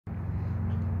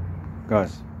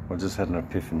Guys, I just had an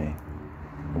epiphany.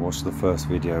 I watched the first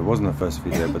video. It wasn't the first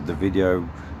video, but the video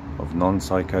of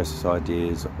non-psychosis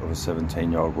ideas of a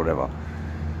 17-year-old, whatever.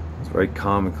 I was very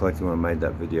calm and collected when I made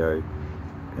that video,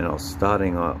 and I was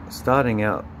starting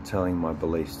out telling my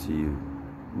beliefs to you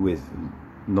with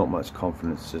not much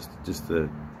confidence, just a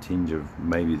tinge of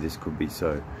maybe this could be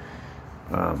so.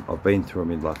 I've been through a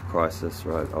midlife crisis,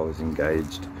 right? I was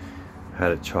engaged,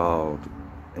 had a child,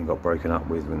 and got broken up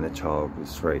with when the child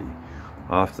was 3.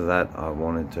 After that, I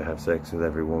wanted to have sex with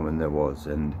every woman there was,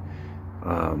 and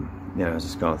you know, I was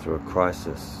just going through a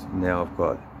crisis. Now I've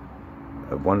got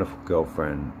a wonderful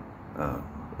girlfriend, a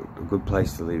good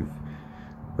place to live,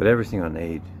 but everything I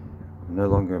need. I'm no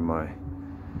longer in my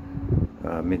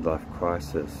midlife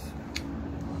crisis,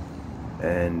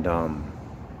 and I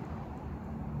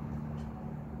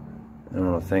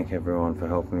want to thank everyone for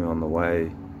helping me on the way.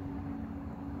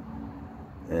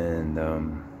 And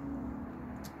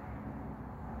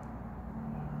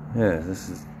yeah, this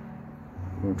is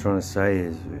what I'm trying to say,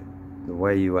 is the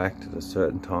way you act at a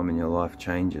certain time in your life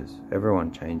changes.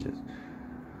 Everyone changes.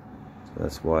 So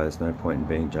that's why there's no point in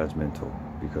being judgmental,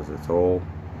 because it's all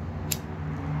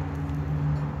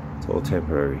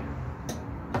temporary.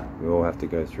 We all have to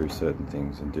go through certain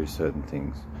things and do certain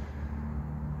things.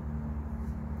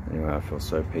 Anyway, I feel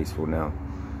so peaceful now.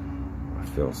 I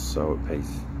feel so at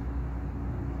peace.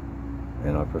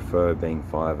 And I prefer being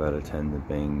 5 out of 10 than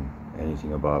being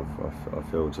anything above. I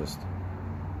feel just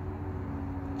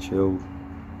chilled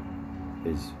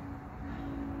is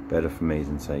better for me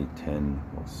than say 10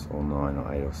 or 9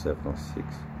 or 8 or 7 or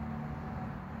 6.